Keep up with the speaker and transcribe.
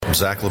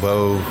Zach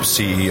LeBeau,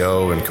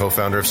 CEO and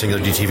co-founder of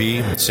Singular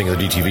DTV. Singular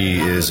DTV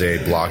is a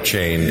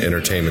blockchain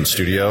entertainment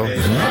studio,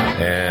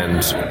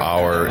 and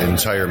our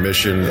entire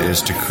mission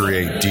is to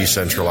create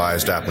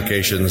decentralized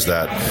applications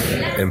that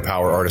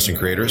empower artists and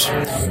creators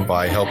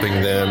by helping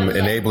them,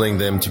 enabling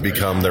them to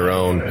become their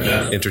own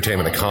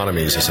entertainment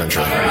economies,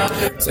 essentially.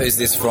 So is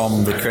this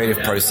from the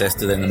creative process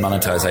to then the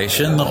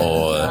monetization,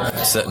 or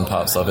certain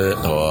parts of it,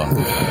 or?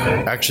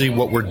 Actually,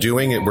 what we're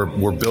doing,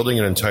 we're building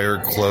an entire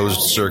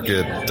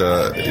closed-circuit,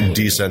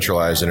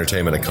 decentralized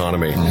entertainment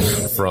economy,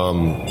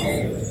 from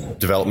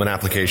development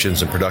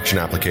applications and production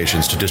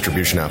applications to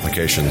distribution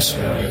applications.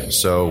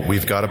 So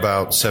we've got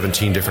about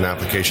 17 different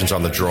applications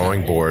on the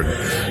drawing board.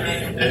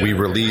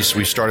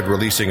 We started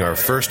releasing our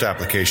first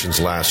applications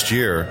last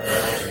year,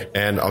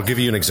 and I'll give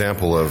you an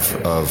example of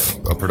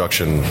a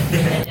production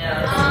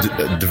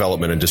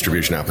development and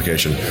distribution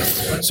application.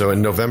 So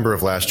in November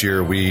of last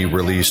year, we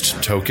released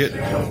Tokit,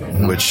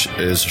 which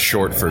is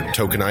short for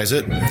Tokenize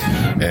It,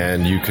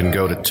 and you can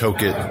go to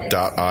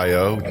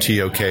tokit.io,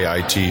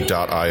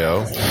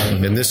 tokit.io,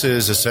 and this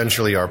is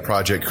essentially our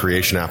project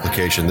creation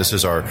application. This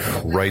is our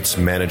rights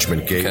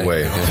management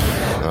gateway.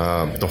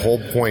 The whole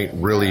point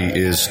really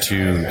is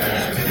to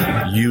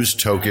use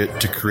Tokit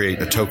to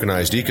create a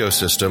tokenized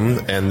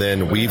ecosystem, and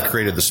then we've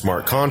created the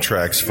smart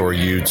contracts for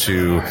you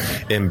to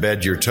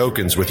embed your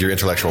tokens with your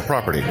intellectual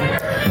property.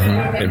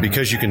 And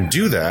because you can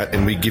do that,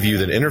 and we give you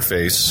that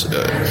interface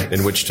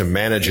in which to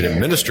manage and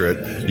administer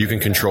it, you can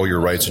control your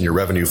rights and your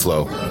revenue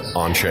flow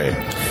on-chain.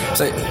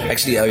 So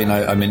actually,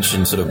 I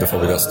mentioned sort of before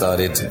we got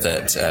started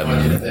that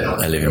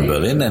I live in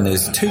Berlin, and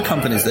there's two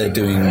companies that are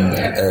doing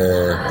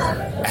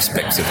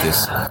aspects of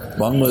this.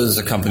 One was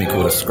a company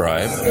called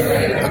Ascribe.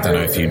 I don't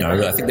know if you know,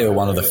 but I think they were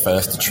one of the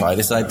first to try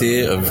this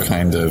idea of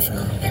kind of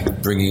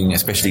bringing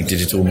especially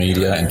digital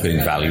media and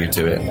putting value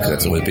to it, because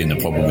that's always been the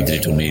problem with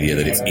digital media,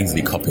 that it's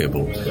easily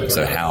copyable.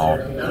 So how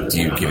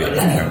do you give it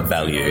inherent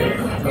value?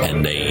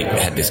 And they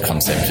had this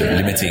concept of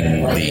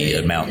limiting the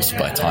amounts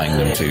by tying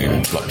them to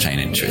blockchain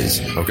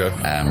entries. Okay.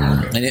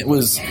 And it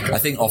was, I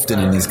think often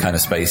in these kind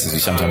of spaces, you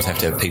sometimes have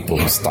to have people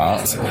who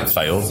start,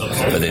 fail,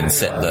 but then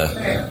set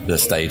the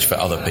stage for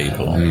other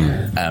people.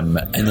 And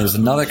there was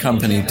another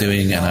company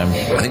doing, and I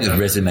think it was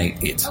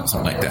Resonate It,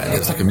 something like that.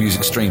 It's like a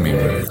music streaming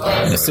in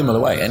a similar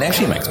way, and it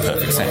actually makes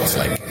perfect sense.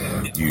 Like,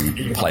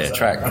 you play a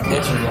track,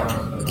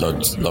 it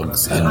logs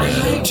in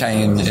the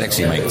chain. It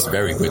actually makes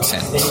very good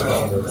sense.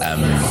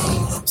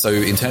 So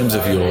in terms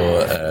of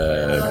your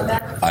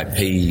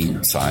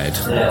IP side,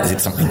 is it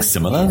something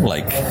similar,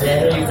 like,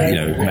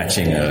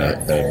 matching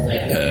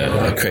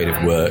a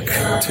creative work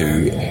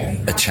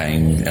to a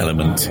chain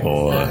element,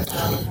 or?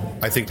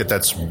 I think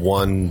that's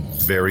one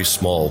very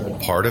small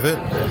part of it,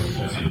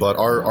 but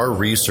our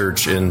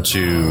research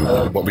into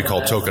what we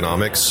call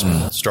tokenomics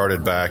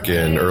started back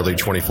in early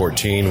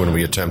 2014 when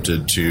we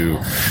attempted to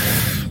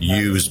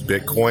use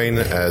Bitcoin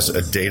as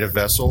a data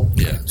vessel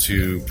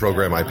to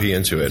program IP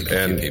into it,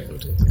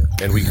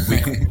 and we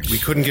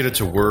couldn't get it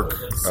to work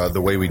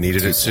the way we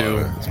needed it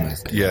to.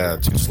 Yeah,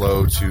 too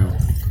slow.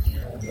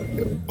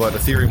 But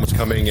Ethereum was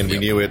coming, and we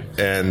knew it,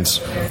 and.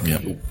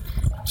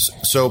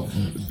 So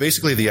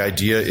basically the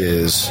idea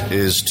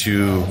is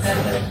to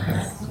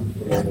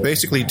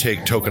basically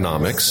take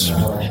tokenomics,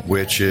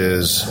 which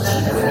is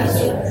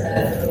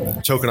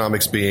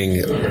tokenomics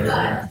being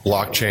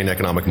blockchain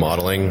economic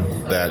modeling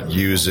that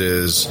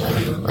uses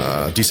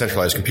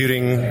decentralized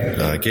computing,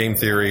 game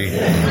theory,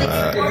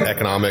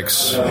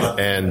 economics,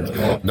 and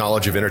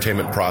knowledge of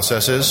entertainment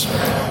processes,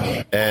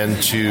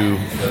 and to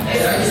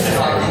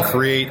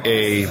create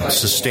a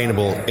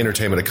sustainable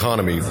entertainment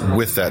economy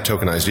with that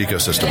tokenized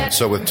ecosystem.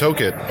 So with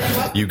Tokit,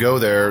 you go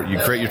there, you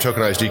create your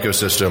tokenized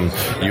ecosystem,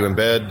 you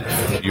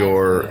embed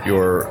your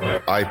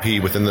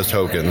IP within the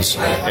tokens,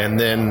 and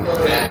then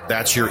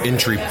that's your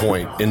entry point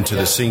into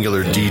the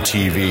Singular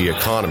DTV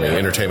economy,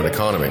 entertainment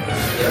economy.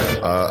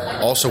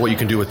 Also, what you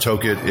can do with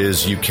Tokit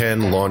is you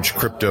can launch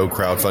crypto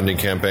crowdfunding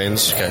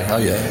campaigns. Okay. Oh,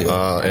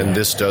 yeah. And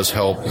this does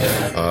help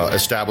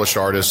established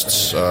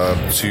artists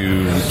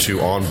to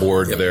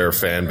onboard their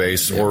fan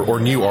base, or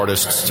new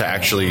artists to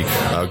actually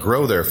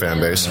grow their fan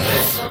base.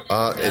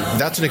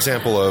 That's an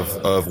example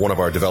of one of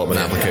our development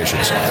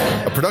applications.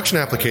 A production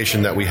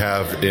application that we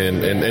have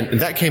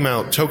and that came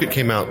out, Tokit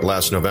came out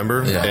last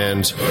November,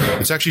 and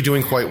it's actually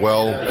doing quite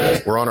well.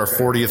 We're on our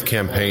 40th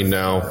campaign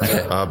now.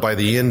 By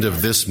the end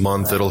of this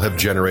month, it'll have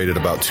generated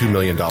about $2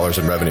 million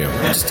in revenue.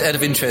 Just out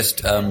of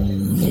interest,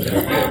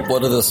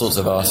 what are the sorts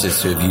of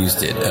artists who have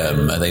used it?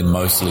 Are they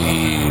mostly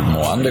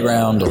more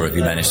underground, or have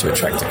you managed to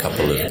attract a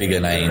couple of bigger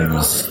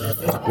names?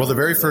 Well, the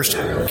very first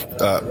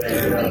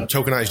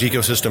tokenized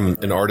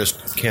ecosystem and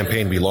artist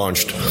campaign we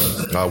launched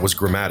was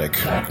Grammatic,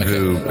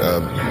 who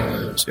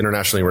is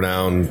internationally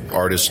renowned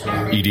artist,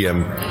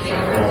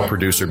 EDM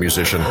producer,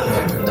 musician.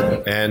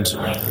 And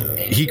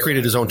he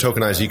created his own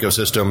tokenized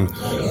ecosystem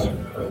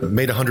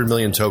made 100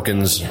 million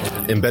tokens,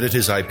 embedded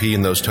his IP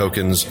in those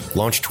tokens,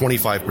 launched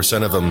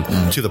 25% of them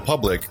to the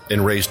public,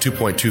 and raised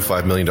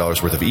 $2.25 million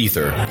worth of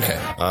Ether,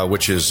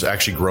 which is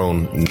actually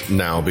grown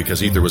now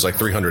because Ether was like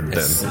 300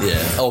 then.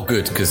 Yeah. Oh,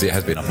 good, because it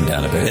has been up and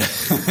down a bit.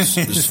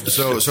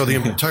 So the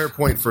entire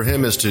point for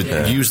him is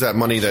to use that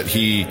money that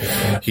he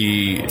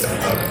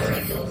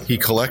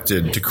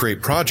collected to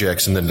create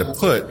projects and then to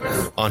put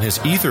on his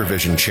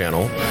EtherVision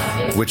channel,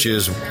 which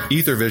is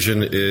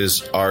EtherVision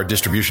is our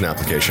distribution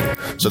application.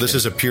 So this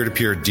is a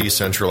peer-to-peer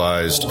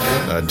decentralized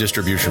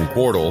distribution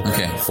portal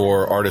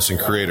for artists and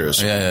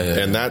creators.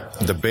 And that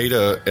the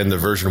beta and the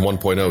version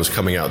 1.0 is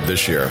coming out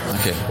this year.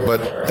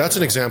 But that's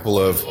an example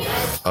of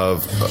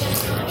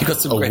you got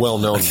some a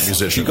well-known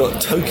musician. You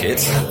got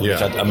Tokit,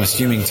 which I'm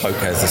assuming Toke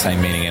has the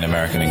same meaning in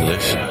American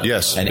English.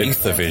 Yes. And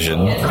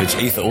EtherVision, which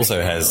Ether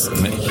also has.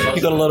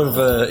 You got a lot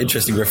of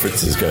interesting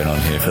references going on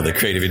here for the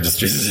creative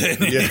industries.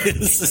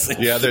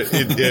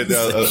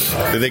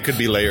 They could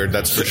be layered,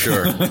 that's for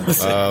sure.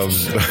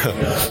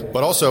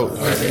 But also,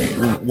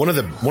 one of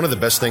the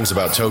best things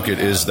about Tokit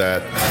is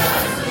that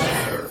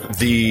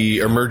the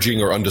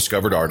emerging or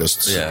undiscovered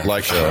artists,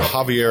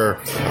 Javier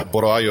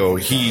Borallo,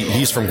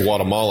 he's from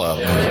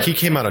Guatemala. He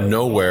came out of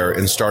nowhere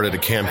and started a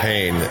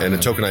campaign and a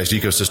tokenized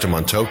ecosystem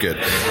on Tokit.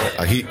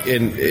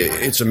 And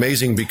it's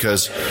amazing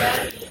because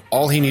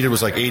all he needed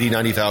was like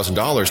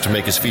 $80,000-$90,000 to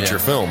make his feature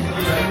film.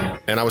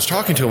 And I was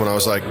talking to him and I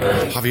was like,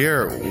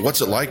 Javier, what's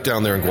it like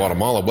down there in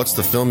Guatemala? What's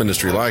the film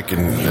industry like?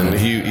 And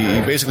he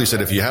basically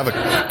said, if you have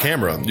a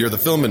camera, you're the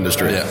film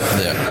industry.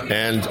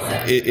 And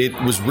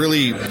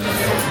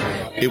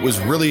it was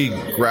really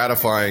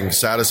gratifying,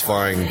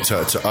 satisfying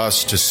to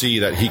us to see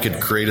that he could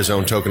create his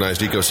own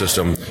tokenized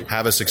ecosystem,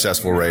 have a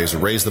successful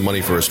raise the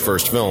money for his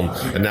first film,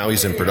 and now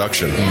he's in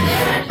production.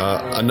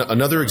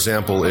 Another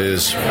example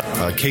is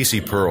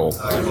Casey Pearl,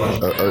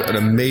 an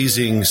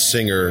amazing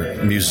singer,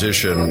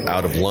 musician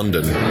out of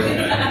London.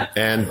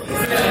 And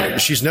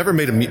she's never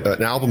made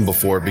an album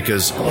before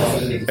because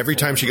every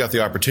time she got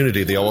the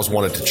opportunity, they always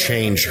wanted to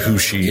change who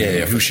she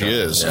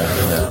is.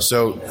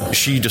 So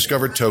she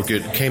discovered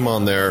Tokit, came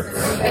on there,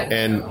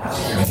 and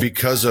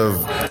because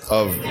of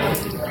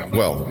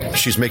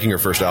she's making her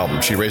first album.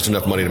 She raised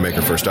enough money to make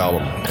her first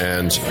album,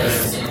 and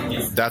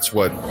that's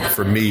what,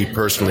 for me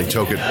personally,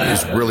 Tokit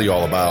is really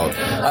all about.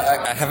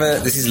 I have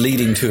this is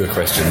leading to a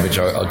question, which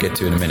I'll get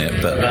to in a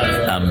minute, but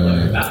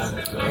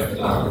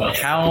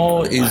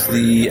how is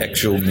the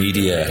actual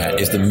media?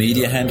 Is the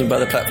media handled by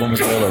the platform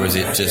as well, or is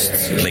it just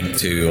linked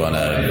to on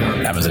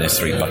a Amazon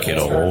S3 bucket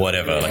or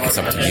whatever? Like, it's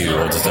up to you,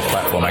 or does the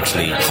platform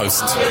actually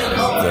host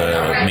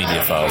the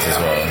media files as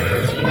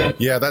well?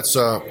 Yeah, that's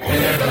a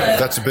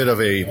bit of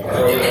a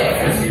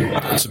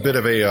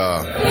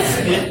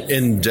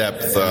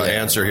in-depth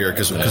answer here,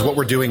 because what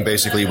we're doing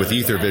basically with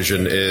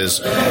EtherVision is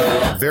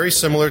very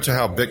similar to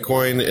how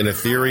Bitcoin and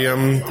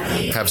Ethereum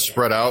have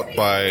spread out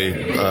by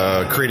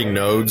creating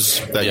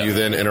nodes that you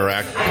then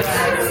interact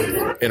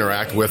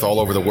with all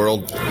over the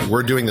world.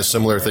 We're doing the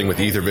similar thing with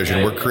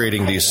EtherVision. We're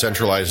creating these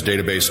centralized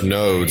database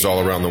nodes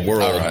all around the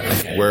world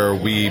where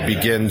we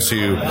begin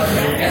to,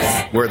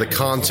 where the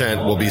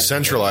content will be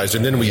centralized,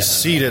 and then we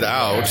seed it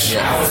out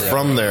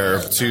from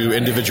there to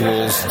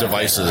individuals'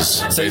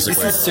 devices. So this is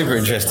super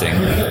interesting,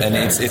 and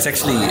it's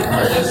actually,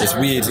 it's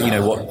weird,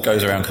 what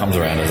goes around comes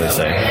around, as they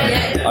say.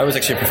 I was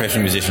actually a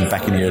professional musician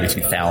back in the early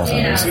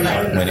 2000s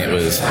when it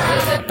was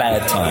a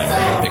bad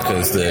time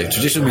because the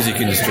traditional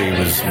music industry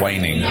was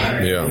waning.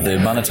 The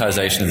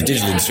monetization of the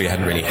digital industry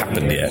hadn't really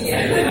happened yet,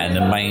 and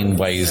the main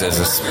ways as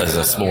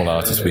a small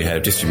artist we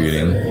had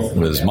distributing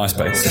was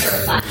MySpace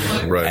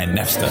and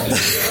Napster.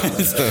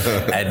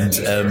 And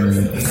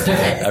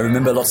I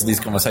remember lots of these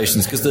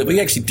conversations because we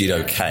actually did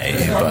okay,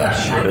 but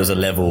there was a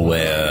level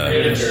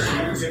where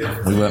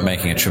we weren't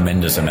making a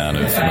tremendous amount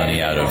of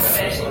money out of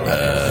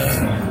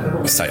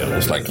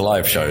sales, like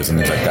live shows and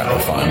things like that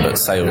were fine, but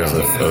sales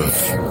of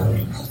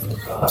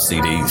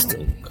CDs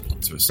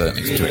to a certain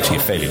extent, to actually a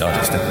fairly large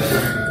extent,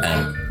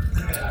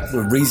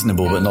 were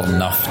reasonable but not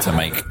enough to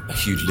make a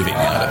huge living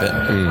out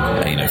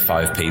of it.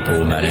 5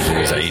 people,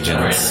 managers,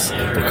 agents,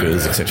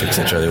 bookers,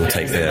 etc., they all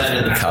take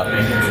their cut.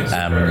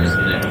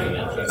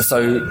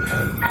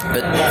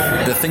 But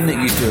the thing that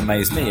used to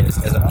amaze me is,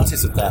 as an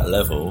artist at that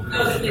level,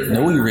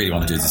 all you really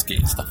want to do is just get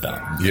your stuff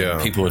out.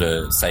 People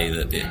to say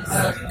that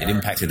it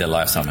impacted their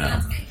life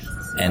somehow.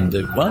 And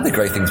one of the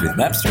great things with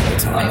Napster at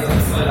the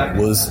time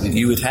was that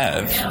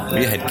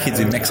we had kids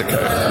in Mexico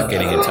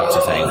getting in touch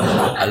and saying,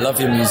 I love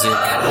your music,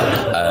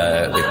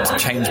 it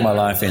changed my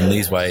life in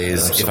these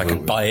ways. Absolutely. If I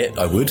could buy it,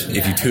 I would.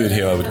 If you toured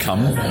here, I would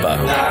come,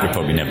 but we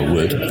probably never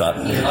would.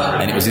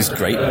 And it was this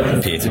great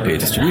peer-to-peer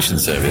distribution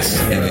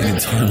service in a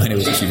time when it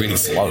was actually really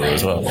slow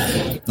as well.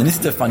 And this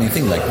is the funny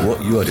thing, like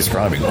what you are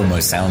describing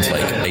almost sounds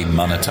like a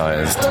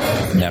monetized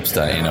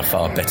Napster in a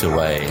far better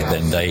way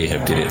than they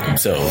have did it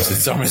themselves in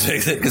some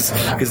respects, because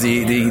because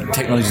the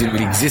technology didn't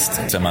really exist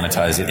to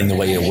monetize it in the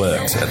way it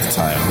worked at the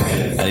time.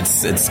 And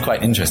it's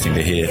quite interesting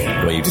to hear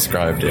the way you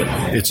described it.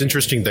 It's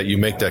interesting that you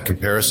make that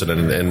comparison,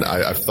 and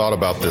I've thought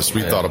about this.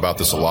 We've thought about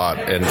this a lot,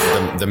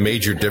 and the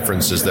major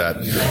difference is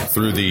that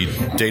through the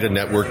data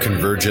network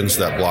convergence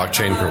that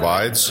blockchain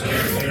provides,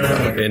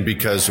 and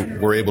because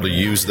we're able to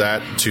use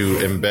that to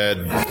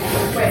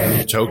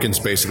embed tokens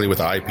basically with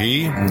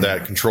IP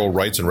that control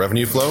rights and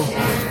revenue flow,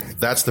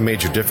 that's the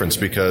major difference,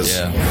 because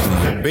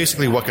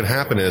basically what can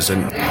happen is,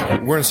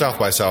 and we're in South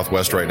by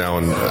Southwest right now,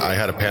 and I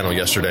had a panel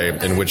yesterday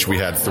in which we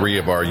had 3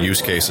 of our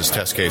use cases,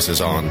 test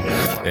cases on,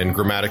 and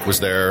Grammatic was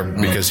there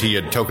because he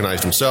had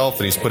tokenized himself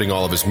and he's putting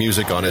all of his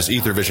music on his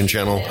EtherVision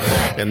channel.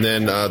 And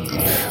then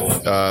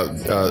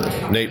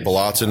Nate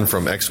Balatin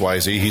from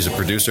XYZ, he's a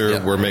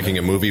producer. We're making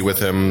a movie with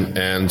him,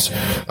 and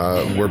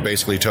we're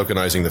basically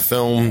tokenizing the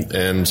film,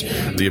 and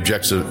the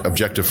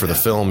objective for the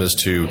film is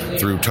to,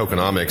 through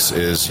tokenomics,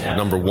 is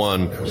number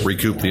 1,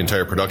 recoup the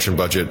entire production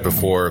budget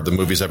before the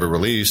movie's ever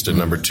released, and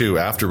number 2,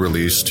 after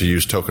release, to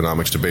use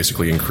tokenomics to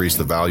basically increase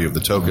the value of the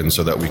token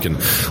so that we can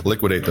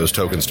liquidate those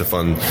tokens to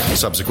fund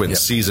subsequent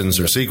seasons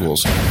or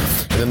sequels.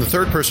 And then the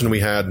third person we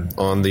had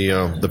on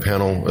the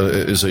panel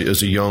is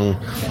a young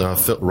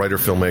writer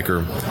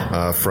filmmaker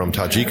from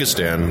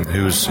Tajikistan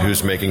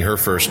who's making her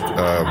first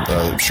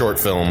short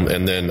film,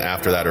 and then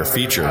after that her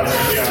feature.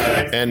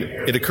 And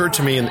it occurred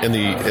to me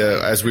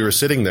as we were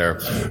sitting there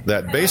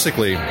that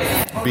basically,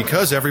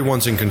 because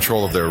everyone's in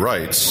control of their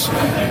rights,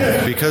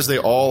 because they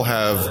all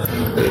have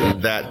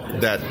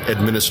that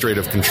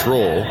administrative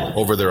control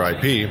over their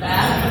IP,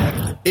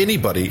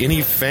 anybody,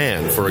 any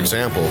fan, for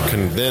example,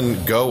 can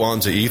then go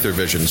onto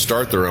EtherVision,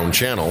 start their own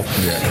channel,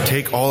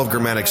 take all of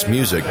Grammatic's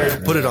music,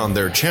 put it on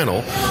their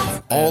channel,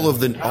 all of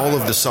the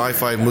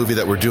sci-fi movie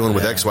that we're doing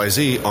with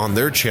XYZ on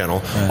their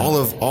channel, all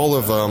of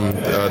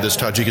this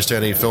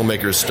Tajikistani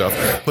filmmaker's stuff,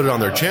 put it on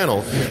their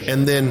channel,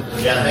 and then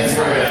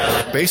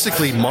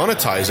basically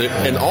monetize it,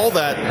 and all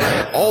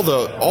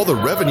the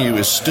revenue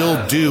is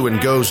still due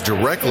and goes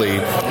directly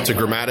to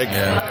Grammatic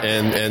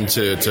and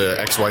to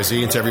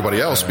XYZ and to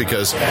everybody else,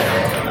 because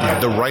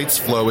the rights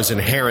flow is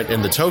inherent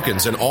in the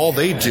tokens, and all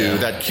they do,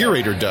 that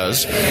curator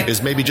does,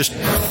 is maybe just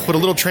put a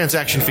little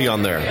transaction fee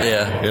on there.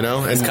 Yeah. You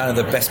know? And it's kind of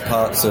the best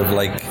parts of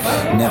like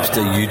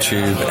Napster,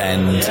 YouTube,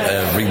 and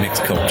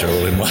remix culture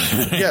all in one.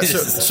 Yeah,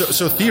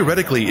 so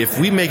theoretically, if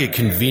we make it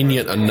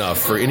convenient enough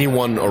for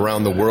anyone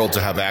around the world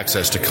to have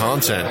access to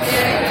content,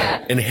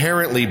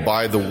 inherently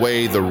by the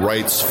way the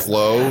rights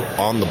flow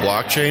on the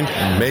blockchain,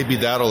 maybe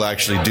that'll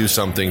actually do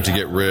something to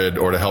get rid,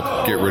 or to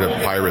help get rid of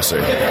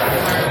piracy.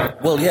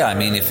 Well, yeah, I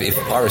mean, if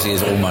piracy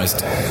is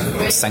almost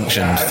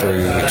sanctioned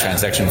through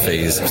transaction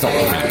fees, it's not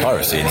really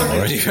piracy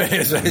anymore, anyway.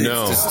 It's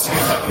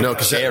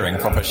just sharing,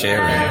 proper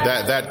sharing.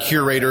 That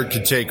curator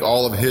could take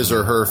all of his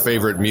or her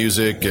favorite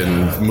music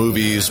and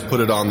movies, put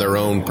it on their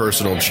own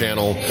personal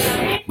channel.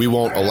 We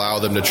won't allow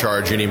them to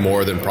charge any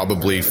more than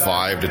probably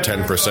 5 to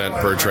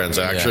 10% per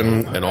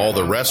transaction, and all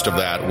the rest of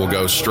that will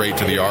go straight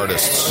to the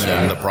artists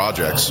and the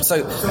projects.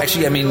 So,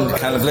 actually, I mean,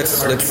 kind of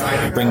let's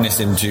bring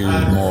this into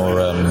more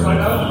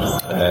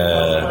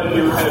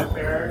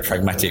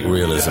pragmatic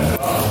realism.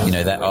 You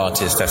know, that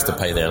artist has to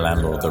pay their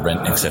landlord the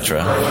rent,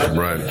 etc.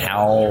 Right.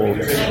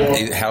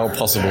 How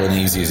possible and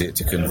easy is it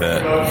to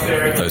convert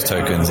those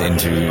tokens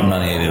into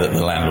money that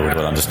the landlord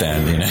will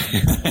understand? You know,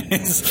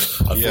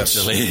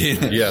 unfortunately.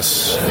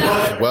 Yes.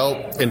 Well,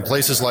 in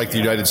places like the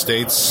United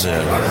States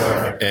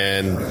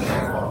and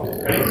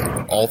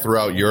all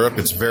throughout Europe,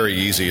 it's very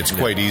easy. It's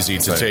quite easy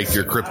to take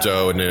your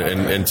crypto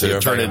and to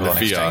turn it into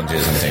fiat.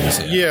 And things,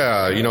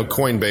 yeah, you know,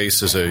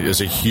 Coinbase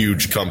is a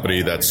huge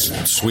company that's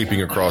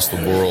sweeping across the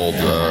world,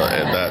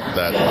 and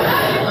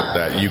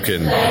that you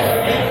can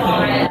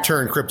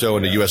turn crypto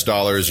into US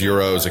dollars,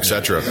 euros,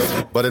 etc.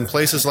 But in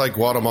places like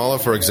Guatemala,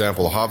 for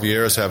example,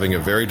 Javier is having a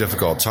very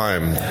difficult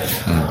time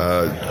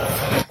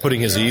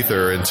putting his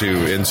ether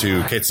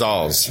into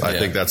quetzals. I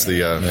think that's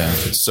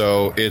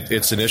so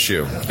it's an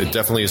issue. It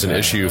definitely is an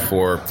issue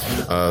for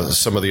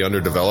some of the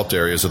underdeveloped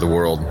areas of the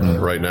world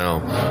right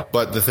now.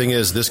 But the thing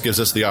is, this gives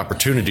us the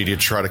opportunity to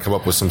try to come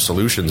up with some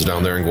solutions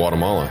down there in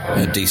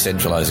Guatemala.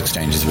 Decentralized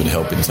exchanges would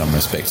help in some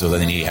respects, although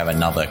then you have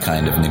another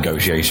kind of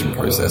negotiation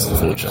process,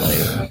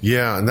 unfortunately.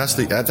 Yeah, and that's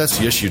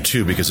the issue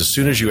too, because as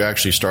soon as you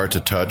actually start to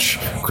touch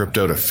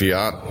crypto to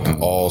fiat,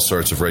 all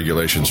sorts of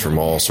regulations from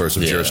all sorts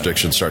of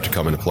jurisdictions start to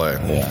come into play.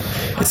 Yeah,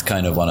 it's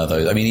kind of one of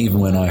those. I mean, even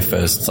when I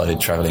first started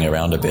traveling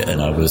around a bit and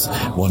I was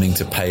wanting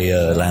to pay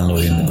a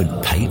landlord with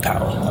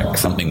PayPal, like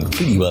something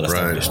pretty well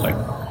established, like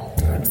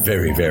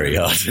very, very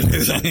hard. You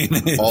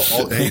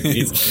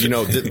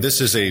know, this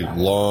is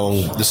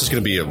going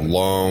to be a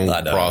long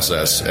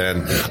process.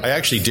 And I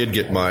actually did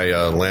get my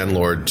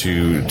landlord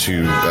to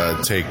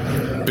take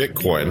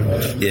Bitcoin.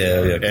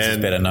 Yeah, and it's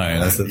better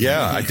known.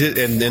 I did,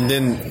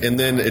 and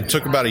then it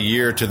took about a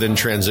year to then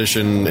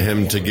transition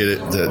him to get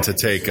it to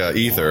take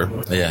Ether.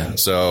 Yeah.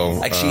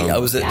 So actually, I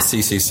was at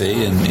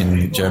CCC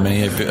in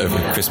Germany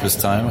over Christmas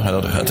time. I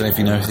don't know if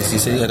you know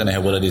CCC. I don't know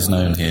how well it is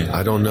known here.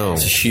 I don't know.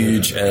 It's a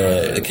huge.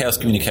 The Chaos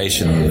Community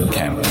communication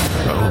camp,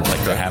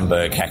 like the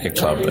Hamburg Hacker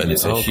Club, and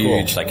it's a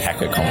huge like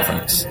hacker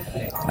conference.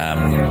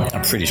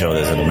 I'm pretty sure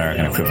there's an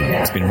American equivalent.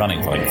 It's been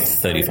running for like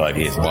 35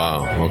 years.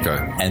 Wow. Okay.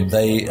 And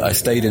I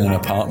stayed in an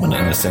apartment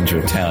in the center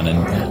of town,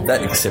 and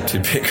that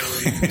accepted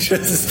Bitcoin.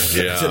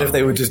 So if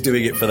they were just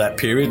doing it for that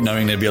period,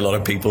 knowing there'd be a lot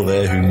of people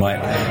there who might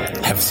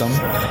have some,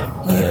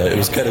 it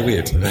was kind of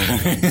weird. So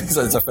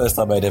it's the first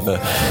time I'd ever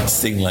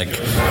seen like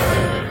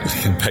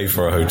you can pay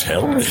for a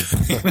hotel.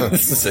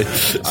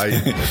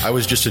 I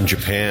was just in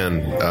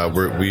Japan.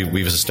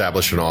 We've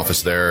established an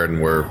office there,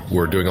 and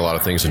we're doing a lot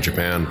of things in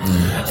Japan.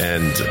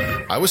 And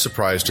I was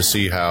surprised to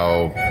see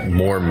how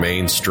more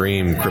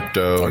mainstream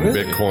crypto and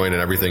Bitcoin and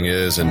everything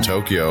is in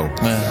Tokyo.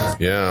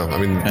 Yeah, I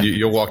mean,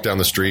 you'll walk down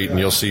the street and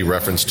you'll see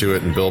reference to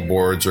it in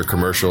billboards or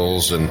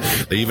commercials, and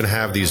they even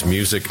have these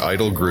music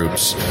idol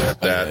groups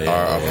that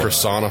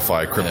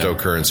personify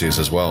cryptocurrencies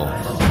as well.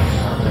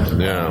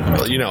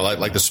 Yeah, you know,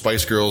 like the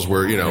Spice Girls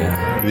were, you know,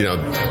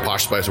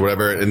 Posh Spice or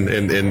whatever.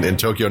 In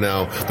Tokyo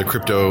now, the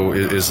crypto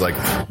is like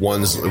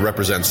one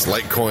represents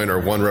Litecoin or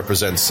one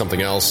represents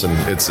something else, and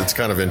it's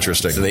kind of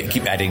interesting. So they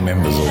keep adding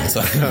members all the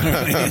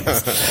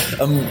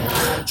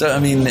time. So I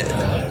mean,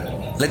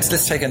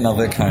 let's take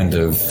another kind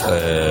of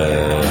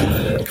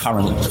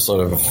current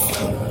sort of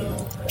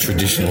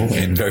traditional,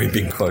 in very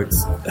big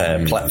quotes,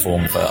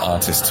 platform for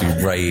artists to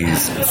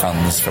raise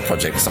funds for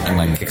projects, something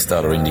like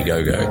Kickstarter,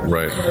 Indiegogo.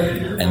 Right.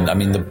 And I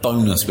mean, the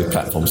bonus with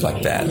platforms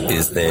like that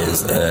is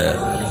there's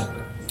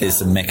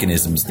some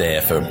mechanisms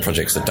there for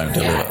projects that don't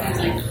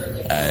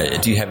deliver.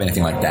 Do you have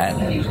anything like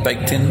that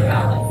baked in?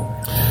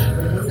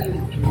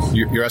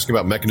 You're asking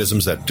about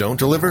mechanisms that don't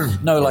deliver?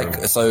 No,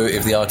 like, so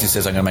if the artist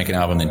says, I'm going to make an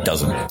album and it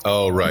doesn't.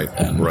 Oh, right,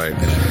 right.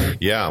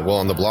 Yeah, well,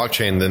 on the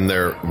blockchain, then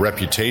their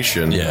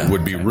reputation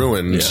would be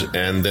ruined,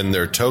 and then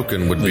their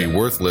token would be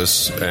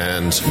worthless,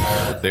 and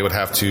they would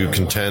have to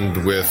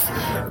contend with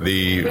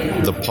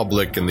the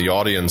public and the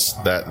audience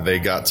that they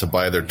got to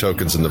buy their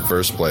tokens in the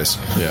first place.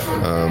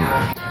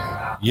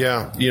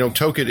 Yeah, you know,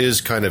 Token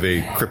is kind of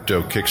a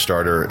crypto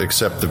Kickstarter,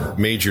 except the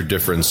major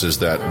difference is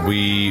that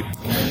we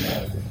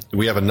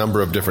have a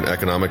number of different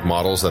economic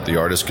models that the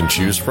artist can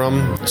choose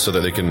from so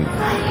that they can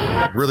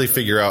really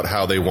figure out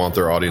how they want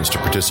their audience to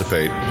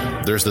participate.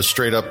 There's the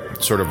straight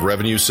up sort of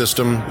revenue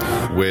system,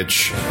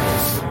 which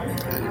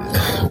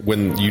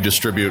when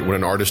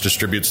an artist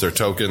distributes their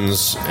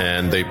tokens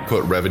and they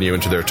put revenue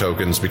into their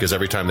tokens, because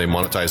every time they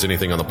monetize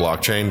anything on the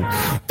blockchain,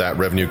 that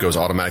revenue goes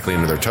automatically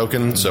into their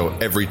token. So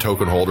every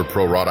token holder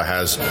pro rata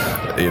has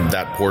in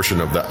that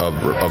portion of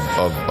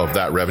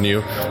that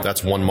revenue.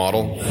 That's one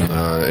model.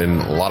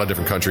 In a lot of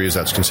different countries,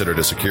 that's considered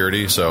a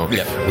security. So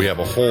we have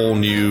a whole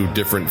new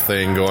different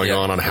thing going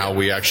on how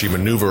we actually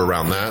maneuver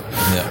around that.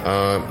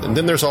 And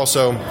then there's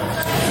also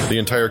the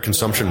entire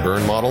consumption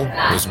burn model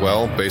as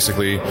well,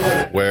 basically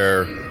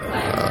where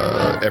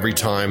every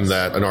time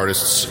that an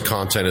artist's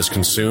content is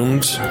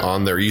consumed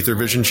on their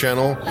EtherVision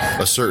channel,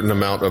 a certain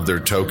amount of their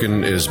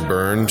token is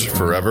burned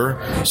forever.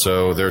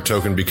 So their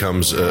token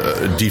becomes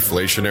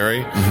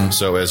deflationary.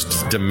 So as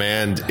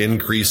demand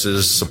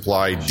increases,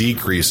 supply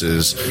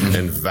decreases,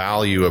 and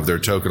value of their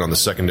token on the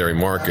secondary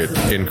market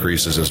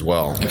increases as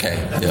well.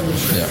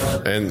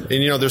 And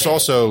you know, there's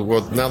also,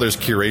 now there's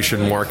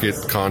curation market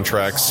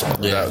contracts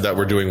that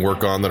we're doing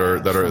work on that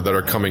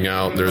are coming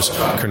out. There's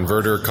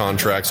converter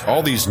contracts,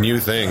 all these new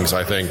things,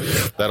 I think,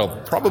 that'll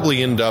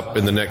probably end up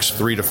in the next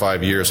 3 to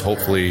 5 years,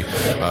 hopefully,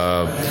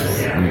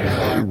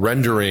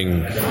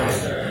 rendering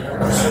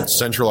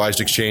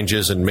centralized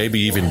exchanges and maybe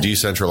even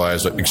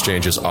decentralized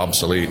exchanges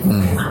obsolete.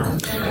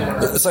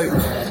 So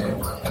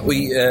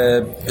we,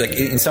 like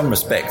in some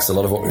respects, a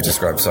lot of what we've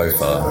described so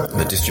far,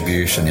 the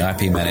distribution, the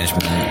IP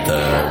management,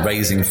 the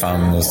raising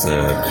funds,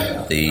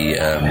 the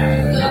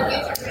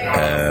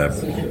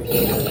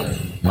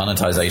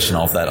monetization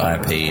of that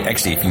IP.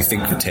 Actually, if you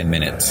think for 10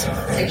 minutes,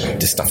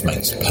 this stuff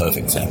makes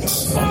perfect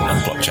sense on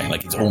blockchain.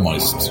 Like, it's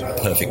almost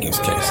perfect use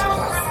case.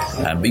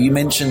 But you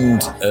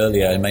mentioned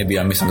earlier, and maybe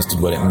I misunderstood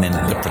what it meant,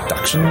 the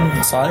production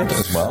side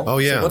as well. Oh,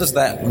 yeah. So what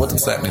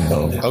does that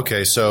involve?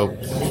 Okay, so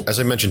as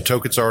I mentioned,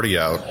 Token's already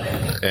out,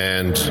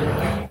 and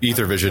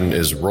EtherVision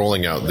is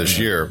rolling out this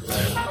year.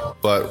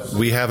 But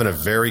we have in a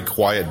very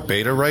quiet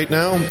beta right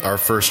now our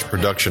first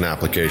production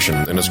application,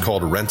 and it's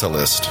called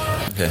Rentalist.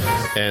 Okay.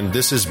 And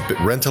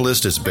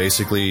Rentalist is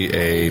basically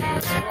a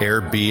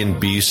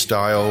Airbnb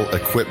style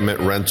equipment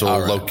rental,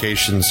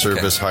 location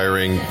service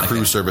hiring,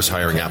 crew service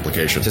hiring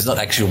application. So it's not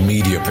actual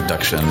media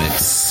production;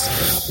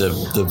 it's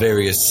the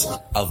various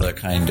other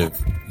kind of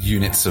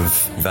units of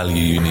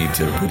value you need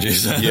to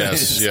produce.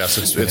 Yes.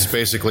 It's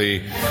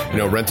basically,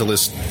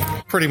 Rentalist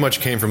pretty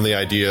much came from the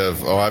idea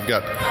of, I've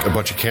got a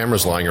bunch of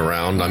cameras lying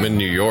around. I'm in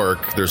New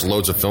York. There's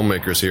loads of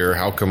filmmakers here.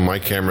 How come my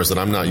cameras that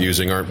I'm not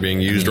using aren't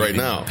being used right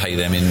now? Pay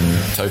them in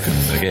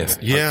tokens, I guess.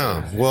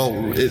 Yeah. Well,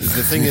 the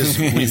thing is,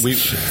 we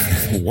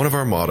one of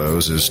our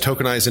mottos is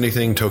tokenize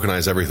anything,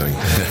 tokenize everything.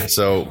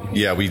 So,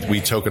 yeah, we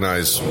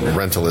tokenize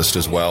Rentalist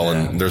as well,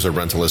 and there's a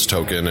Rentalist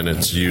token, and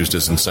it's used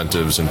as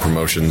incentives and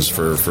promotions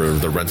for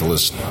the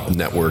Rentalist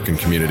network and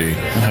community.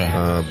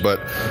 But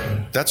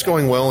that's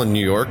going well in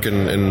New York,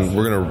 and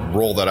we're going to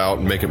roll that out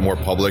and make it more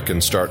public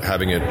and start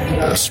having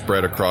it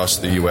spread across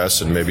the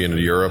U.S. and maybe into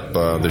Europe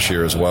this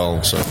year as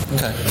well. So,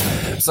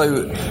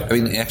 I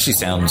mean, it actually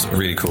sounds a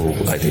really cool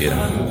idea.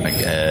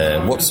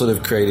 Like, what sort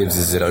of creatives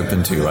is it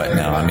open to right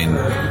now? I mean,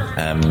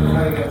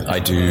 I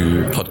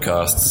do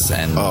podcasts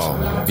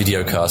and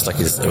video casts. Like,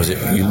 was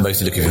it you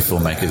mostly looking for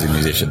filmmakers and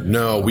musicians?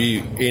 No,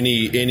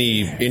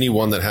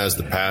 anyone that has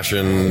the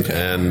passion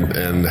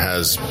and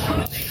has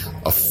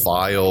a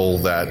file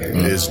that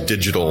is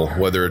digital,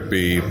 whether it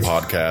be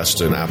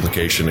podcast, an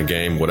application, a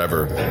game,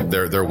 whatever,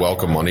 they're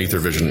welcome on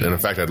Ethervision. And in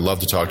fact, I'd love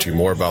to talk to you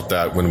more about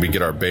that when we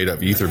get our beta of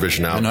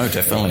Ethervision out. No,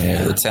 definitely.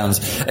 Yeah. It sounds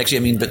actually.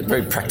 I mean, but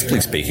very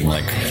practically speaking,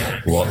 like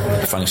what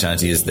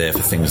functionality is there for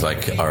things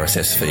like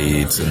RSS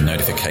feeds and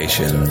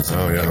notifications,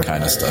 that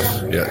kind of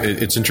stuff. Yeah,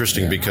 it's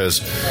interesting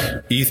because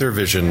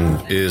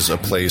Ethervision is a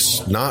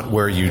place not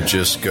where you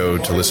just go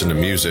to listen to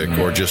music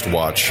or just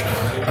watch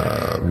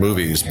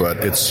movies, but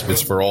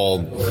it's for all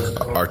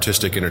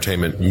artistic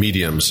entertainment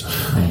mediums.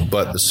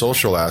 But the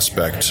social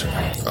aspect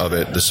of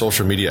it, the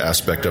social media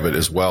aspect of it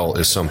as well,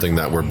 is something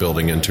that we're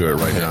building into it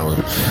right now.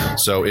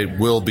 So it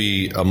will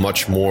be it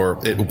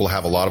will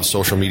have a lot of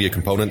social media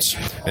components,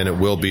 and it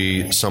will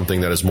be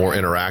something that is more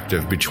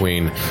interactive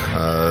between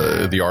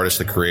the artist,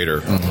 the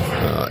creator,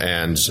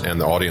 and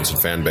the audience and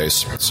fan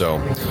base. So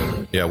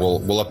yeah, we'll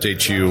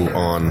update you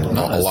on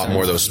a lot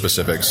more of those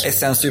specifics. It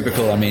sounds super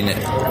cool. I mean,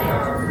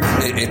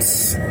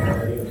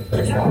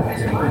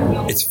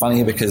 it's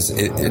funny because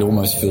it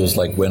almost feels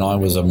like when I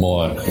was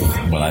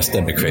I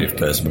still am a creative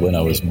person, but when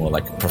I was more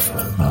like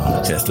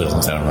that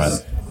doesn't sound right.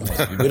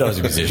 When I was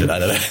a musician, I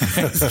don't know.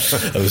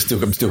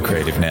 I'm still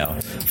creative now.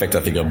 In fact,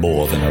 I think I'm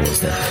more than I was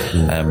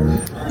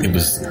then. It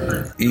was,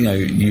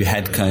 you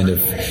had kind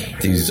of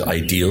these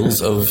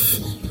ideals of,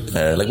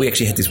 like we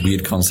actually had this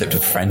weird concept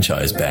of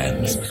franchise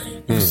bands.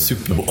 It was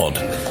super odd,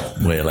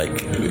 where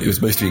like it was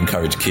supposed to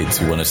encourage kids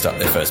who want to start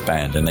their first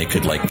band, and they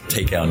could like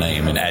take our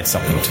name and add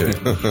something to it,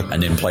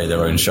 and then play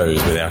their own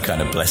shows with our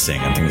kind of blessing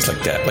and things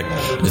like that. Like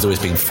there's always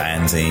been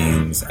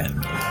fanzines and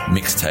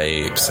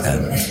mixtapes,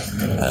 and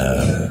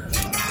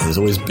there's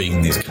always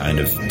been this kind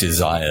of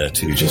desire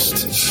to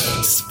just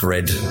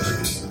spread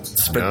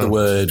the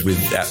word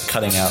without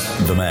cutting out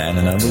the man,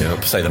 and I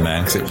wouldn't say the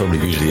man because it probably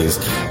usually is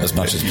as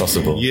much as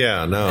possible.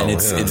 Yeah, no, and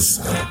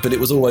but it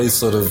was always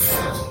sort of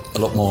a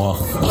lot more.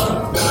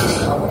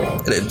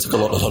 It took a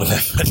lot of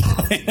effort.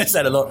 It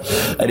said a lot,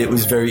 and it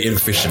was very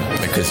inefficient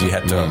because you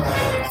had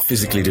to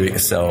physically do it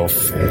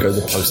yourself, go to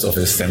the post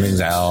office, send things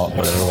out,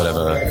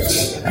 whatever.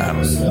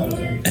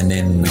 And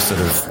then we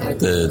sort of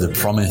the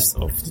promise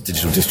of the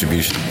digital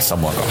distribution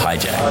somewhat got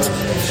hijacked.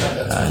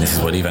 And this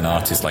is what even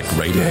artists like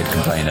Radiohead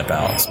complain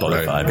about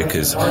Spotify,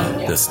 because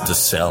the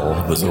sell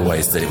was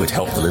always that it would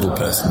help the little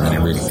person, and it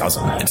really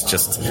doesn't. It's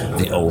just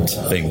the old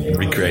thing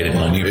recreated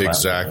on a new platform.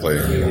 Exactly.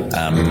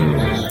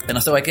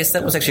 And so I guess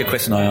that was actually a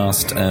question I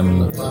asked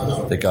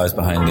the guys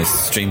behind this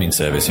streaming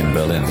service in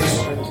Berlin.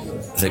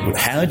 It's like,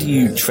 how do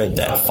you tread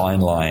that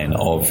fine line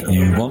of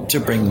you want to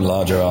bring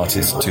larger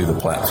artists to the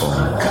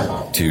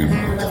platform to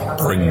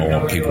bring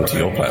more people to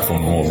your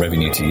platform, more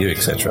revenue to you,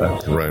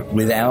 etc.,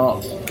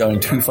 without going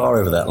too far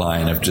over that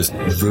line of just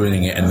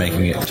ruining it and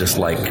making it just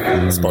like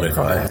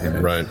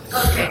Spotify? Right.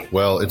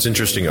 Well, it's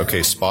interesting.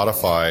 Okay,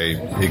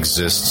 Spotify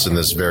exists in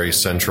this very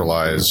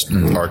centralized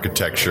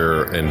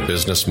architecture and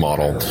business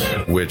model,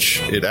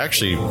 which it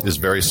actually is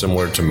very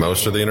similar to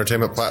most of the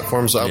entertainment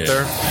platforms out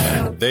there.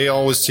 They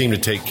always seem to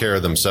take care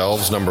of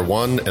themselves, number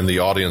one, and the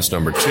audience,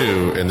 number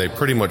two, and they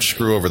pretty much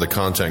screw over the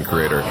content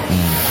creator.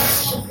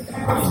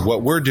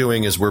 What we're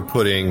doing is we're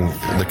putting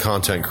the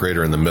content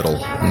creator in the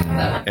middle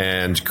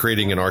and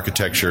creating an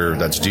architecture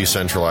that's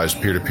decentralized,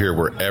 peer-to-peer,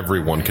 where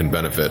everyone can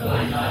benefit.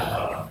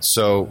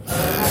 So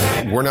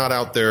we're not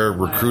out there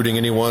recruiting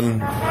anyone.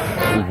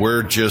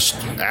 We're just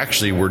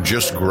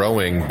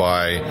growing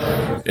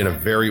by, in a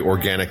very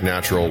organic,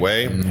 natural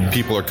way.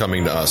 People are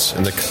coming to us.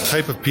 And the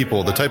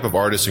type of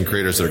artists and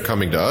creators that are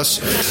coming to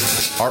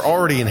us are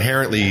already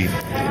inherently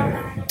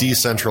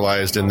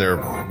decentralized in their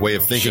way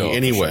of thinking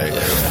anyway.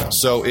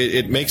 So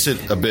it makes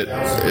it a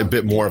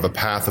bit more of a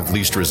path of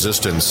least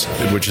resistance,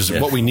 which is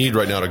what we need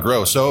right now to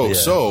grow.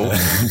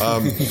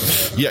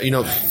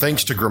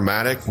 Thanks to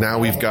Grammatic, now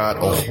we've got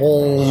a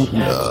whole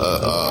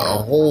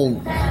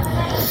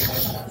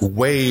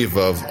wave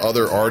of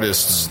other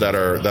artists that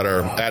are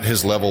at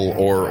his level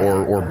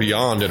or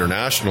beyond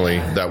internationally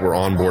that we're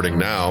onboarding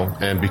now.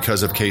 And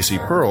because of KC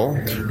Pearl,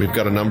 we've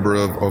got a number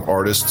of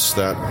artists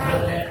that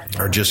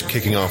are just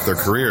kicking off their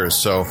careers.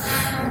 So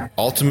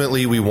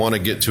ultimately, we want to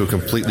get to a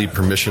completely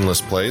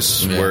permissionless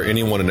place where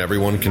anyone and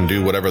everyone can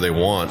do whatever they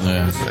want.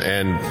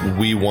 And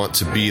we want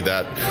to be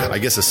that, I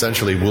guess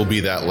essentially we'll be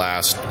that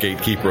last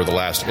gatekeeper, the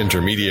last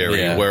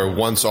intermediary, where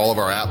once all of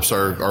our apps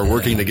are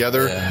working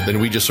together, then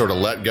we just sort of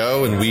let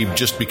go and we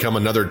just become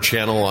another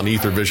channel on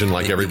Ethervision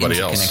like everybody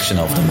else. The connection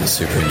of them is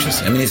super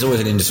interesting. I mean, it's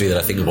always an industry that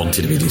I think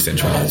wanted to be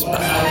decentralized,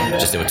 but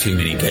just there were too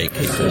many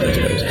gatekeepers.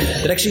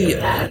 But actually,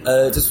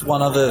 just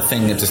one other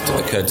thing that just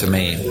occurred to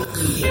me,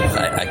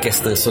 I guess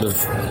the sort of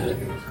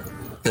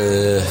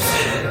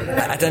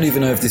I don't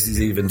even know if this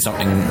is even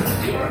something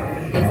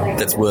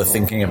that's worth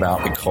thinking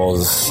about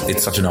because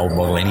it's such an old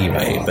model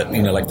anyway, but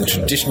like the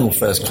traditional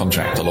first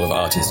contract a lot of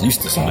artists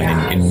used to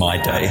sign in my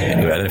day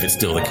anyway, I don't know if it's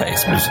still the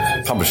case, was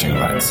publishing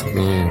rights,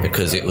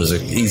 because it was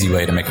an easy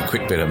way to make a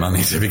quick bit of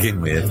money to begin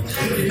with,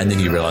 and then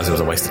you realise it was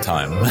a waste of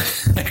time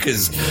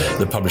because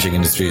the publishing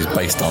industry is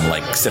based on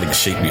like selling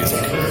sheet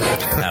music,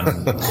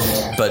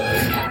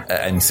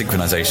 and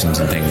synchronizations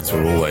and things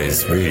were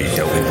always really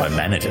dealt with by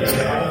managers.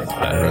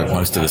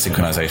 Most of the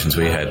synchronizations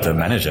we had, the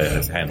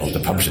manager handled, the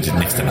publisher did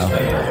next to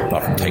nothing,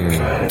 apart from taking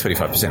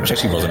 25%, which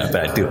actually wasn't a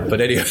bad deal. But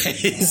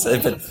anyways,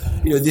 but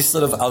this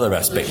sort of other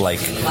aspect,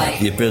 like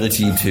the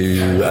ability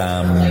to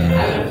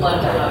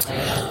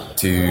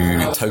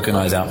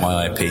tokenize out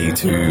my IP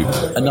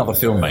to another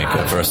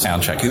filmmaker for a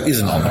soundtrack who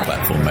isn't on the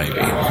platform, maybe,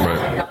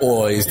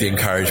 or is the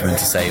encouragement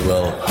to say,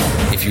 well,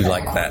 if you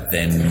like that,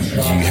 then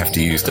you have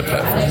to use the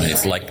platform.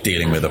 It's like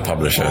dealing with a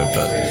publisher,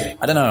 but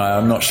I don't know.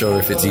 I'm not sure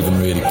if it's even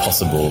really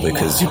possible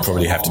because you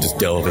probably have to just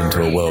delve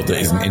into a world that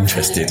isn't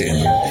interested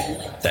in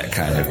that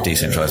kind of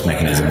decentralized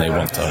mechanism. They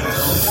want to,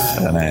 I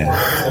don't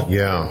know.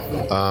 Yeah.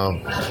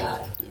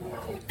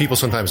 People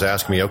sometimes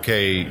ask me,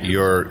 okay,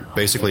 you're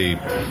basically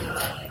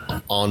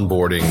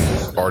onboarding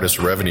artist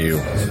revenue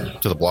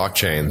to the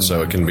blockchain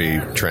so it can be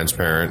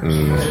transparent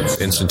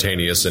and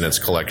instantaneous in its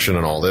collection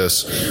and all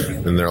this.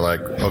 And they're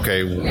like,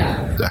 okay,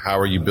 how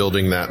are you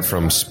building that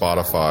from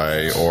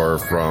Spotify or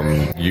from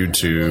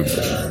YouTube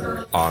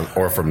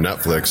or from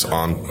Netflix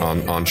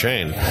on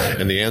chain?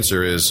 And the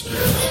answer is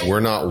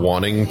we're not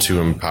wanting to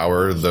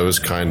empower those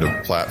kind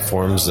of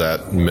platforms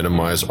that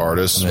minimize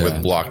artists with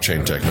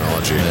blockchain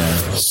technology.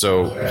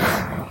 So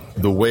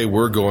the way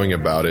we're going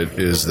about it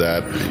is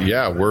that,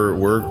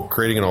 we're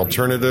creating an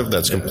alternative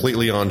that's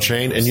completely on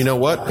chain. And you know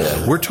what?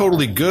 We're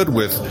totally good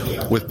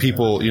with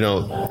people,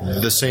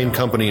 the same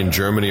company in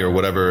Germany or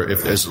whatever.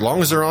 If as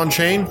long as they're on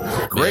chain,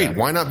 great.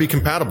 Why not be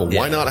compatible?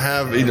 Why not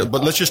have?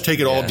 But let's just take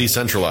it all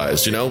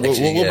decentralized. We'll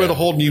build a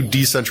whole new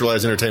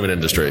decentralized entertainment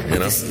industry.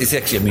 It's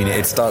actually. I mean,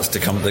 it starts to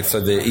come. So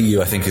the EU,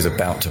 I think, is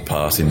about to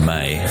pass in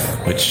May,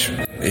 which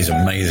is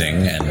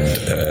amazing, and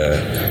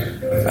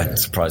I'm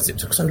surprised it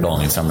took so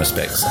long in some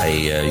respects. A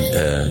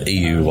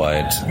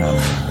EU-wide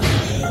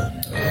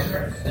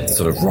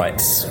sort of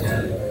rights.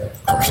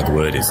 I'm not sure the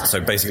word is. So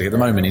basically, at the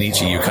moment, in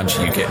each EU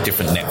country, you get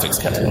different Netflix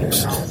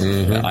catalogs.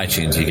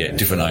 iTunes, you get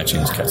different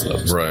iTunes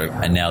catalogs. Right.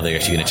 And now they're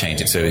actually going to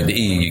change it. So in the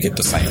EU, you get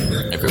the same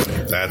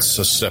everywhere. That's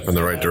a step in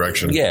the right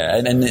direction. Yeah,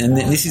 and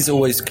this is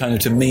always kind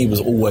of, to me,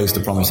 was always the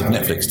promise of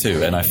Netflix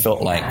too. And I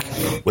felt like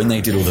when they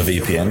did all the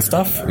VPN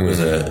stuff, it was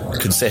a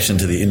concession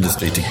to the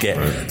industry to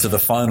get to the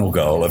final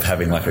goal of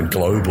having like a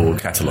global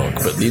catalog.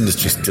 But the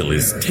industry still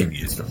is 10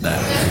 years from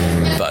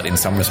now. But in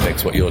some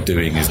respects, what you're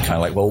doing is kind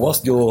of like, well,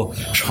 whilst you're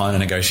trying to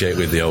negotiate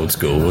with the old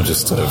school, we'll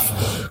just sort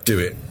of do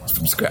it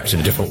from scratch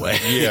in a different way.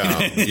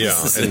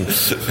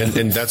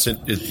 And that's it.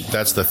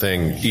 That's the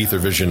thing.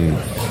 Ethervision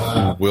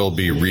will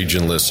be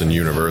regionless and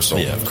universal.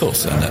 Yeah, of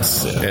course. And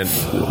that's and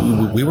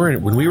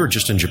when we were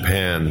just in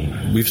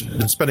Japan, we've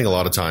been spending a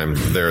lot of time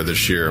there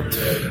this year.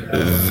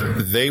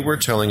 They were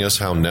telling us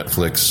how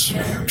Netflix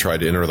tried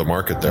to enter the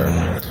market there,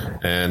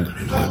 and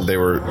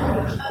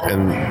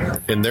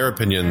in their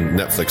opinion,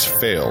 Netflix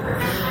failed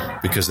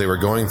because they were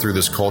going through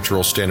this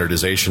cultural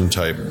standardization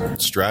type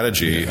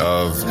strategy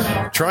of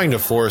trying to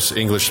force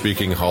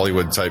English-speaking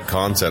Hollywood-type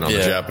content on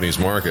the Japanese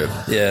market.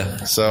 Yeah.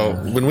 So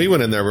when we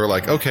went in there, we were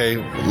like, okay,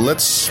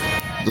 let's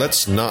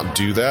not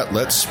do that.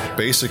 Let's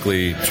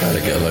basically try to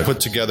get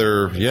put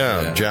together,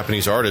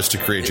 Japanese artists to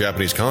create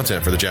Japanese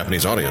content for the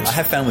Japanese audience. I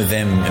have found with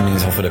them, I mean,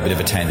 it's offered a bit of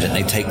a tangent.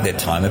 They take their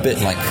time a bit.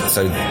 Like,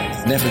 so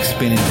Netflix has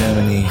been in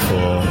Germany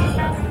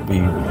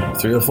for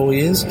 3 or 4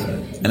 years,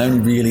 and only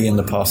really in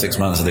the past 6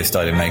 months have they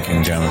started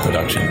making German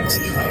productions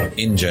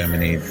in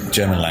Germany,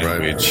 German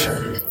language.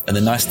 Right. And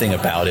the nice thing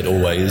about it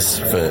always,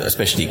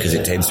 especially because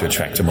it tends to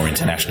attract a more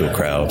international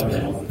crowd,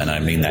 and I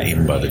mean that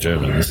even by the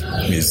Germans,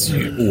 is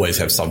you always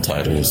have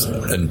subtitles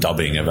and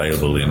dubbing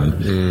available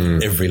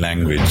in every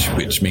language,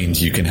 which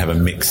means you can have a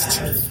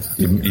mixed.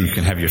 You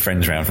can have your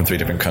friends around from 3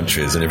 different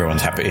countries and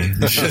everyone's happy,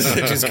 which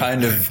is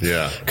kind of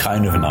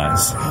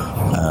nice.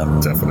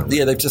 Definitely.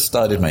 Yeah, they've just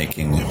started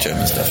making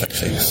German stuff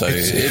actually, so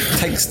I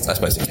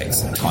suppose it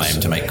takes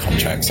time to make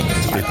contracts and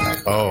things like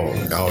that.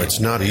 Oh, it's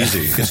not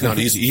easy. It's not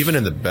easy. Even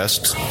in the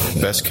best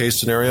case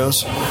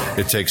scenarios,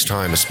 it takes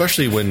time,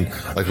 especially when,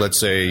 like, let's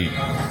say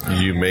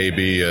you may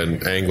be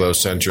an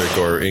Anglo-centric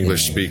or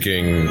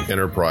English-speaking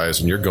enterprise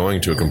and you're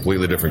going to a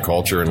completely different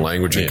culture and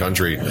language and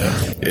country.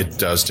 It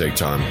does take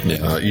time,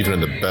 even in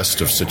the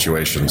best of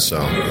situations. So,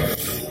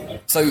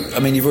 I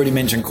mean, you've already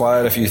mentioned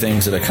quite a few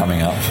things that are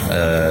coming up.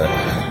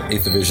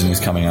 Ethervision is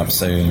coming up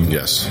soon.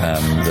 Yes.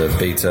 The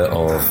beta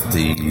of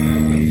the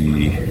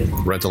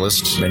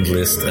Rentalist, and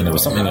there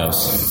was something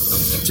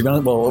else. To be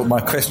honest, well,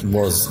 my question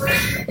was,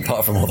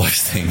 apart from all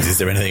those things, is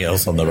there anything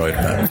else on the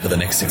roadmap for the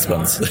next 6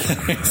 months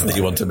that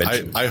you want to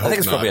mention? I think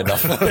it's not. probably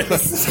enough.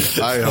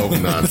 I hope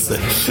not.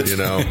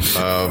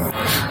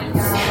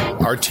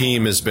 Our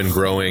team has been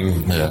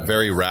growing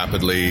very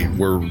rapidly.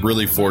 We're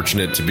really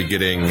fortunate to be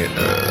getting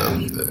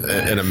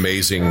an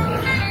amazing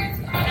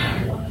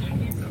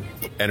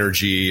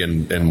energy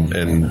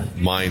and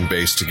mind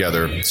base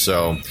together.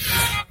 So,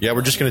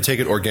 we're just going to take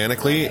it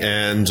organically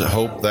and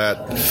hope that,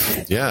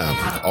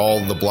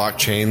 all the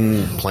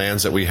blockchain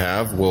plans that we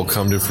have will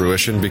come to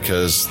fruition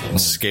because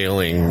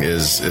scaling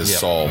is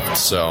solved.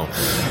 So,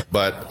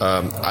 but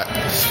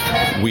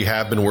we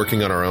have been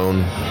working on our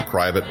own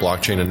private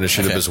blockchain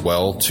initiative as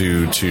well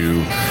to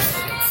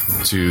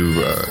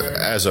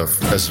as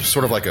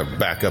sort of like a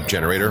backup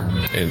generator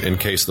in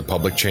case the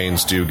public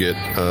chains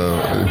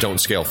don't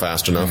scale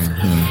fast enough.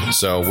 Mm-hmm.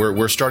 So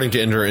we're starting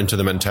to enter into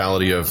the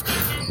mentality of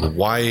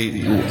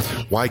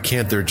why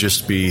can't there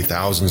just be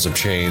thousands of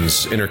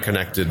chains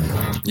interconnected,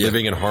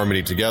 living in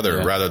harmony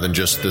together, rather than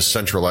just this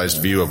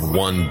centralized view of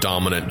one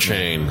dominant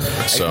chain.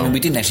 So I mean, we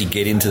didn't actually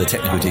get into the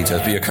technical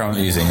details, but you're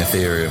currently using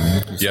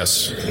Ethereum.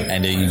 Yes.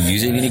 And are you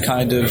using any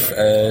kind of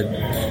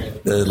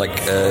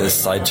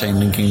sidechain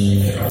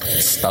linking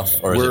stuff,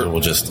 or is it all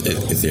just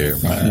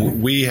Ethereum? Right?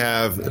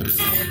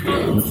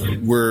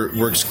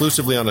 We're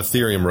exclusively on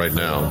Ethereum right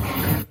now,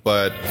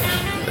 but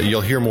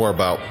you'll hear more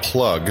about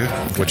Plug,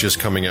 which is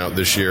coming out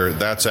this year.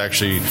 That's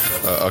actually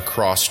a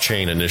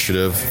cross-chain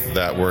initiative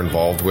that we're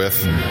involved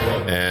with,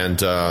 and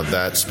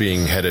that's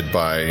being headed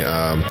by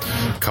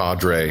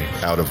Cadre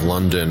out of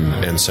London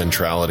and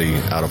Centrality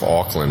out of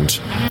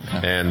Auckland.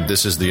 And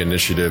this is the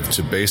initiative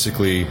to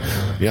basically,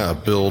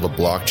 build a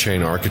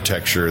blockchain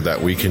architecture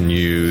that we can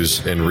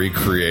use and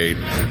recreate,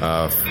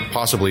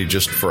 possibly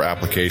just for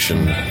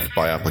application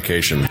by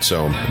application.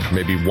 So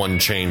maybe one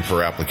chain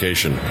per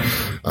application,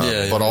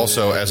 but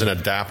also as an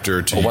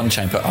adapter to one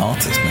chain per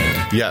artist,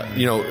 maybe.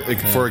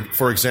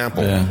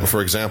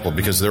 For example,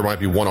 because there might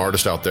be one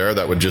artist out there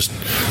that would just,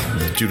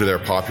 due to their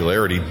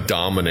popularity,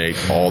 dominate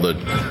all the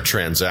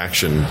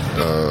transaction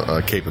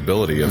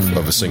capability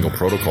of a single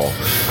protocol.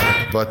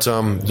 But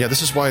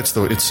this is why it's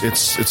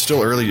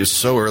still early. It's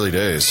so early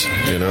days.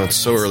 It's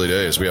so early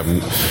days.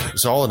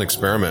 It's all an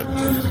experiment.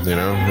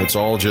 It's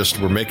all just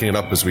we're making it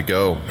up as we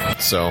go.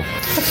 So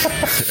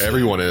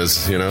everyone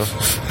is.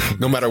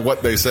 No matter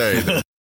what they say.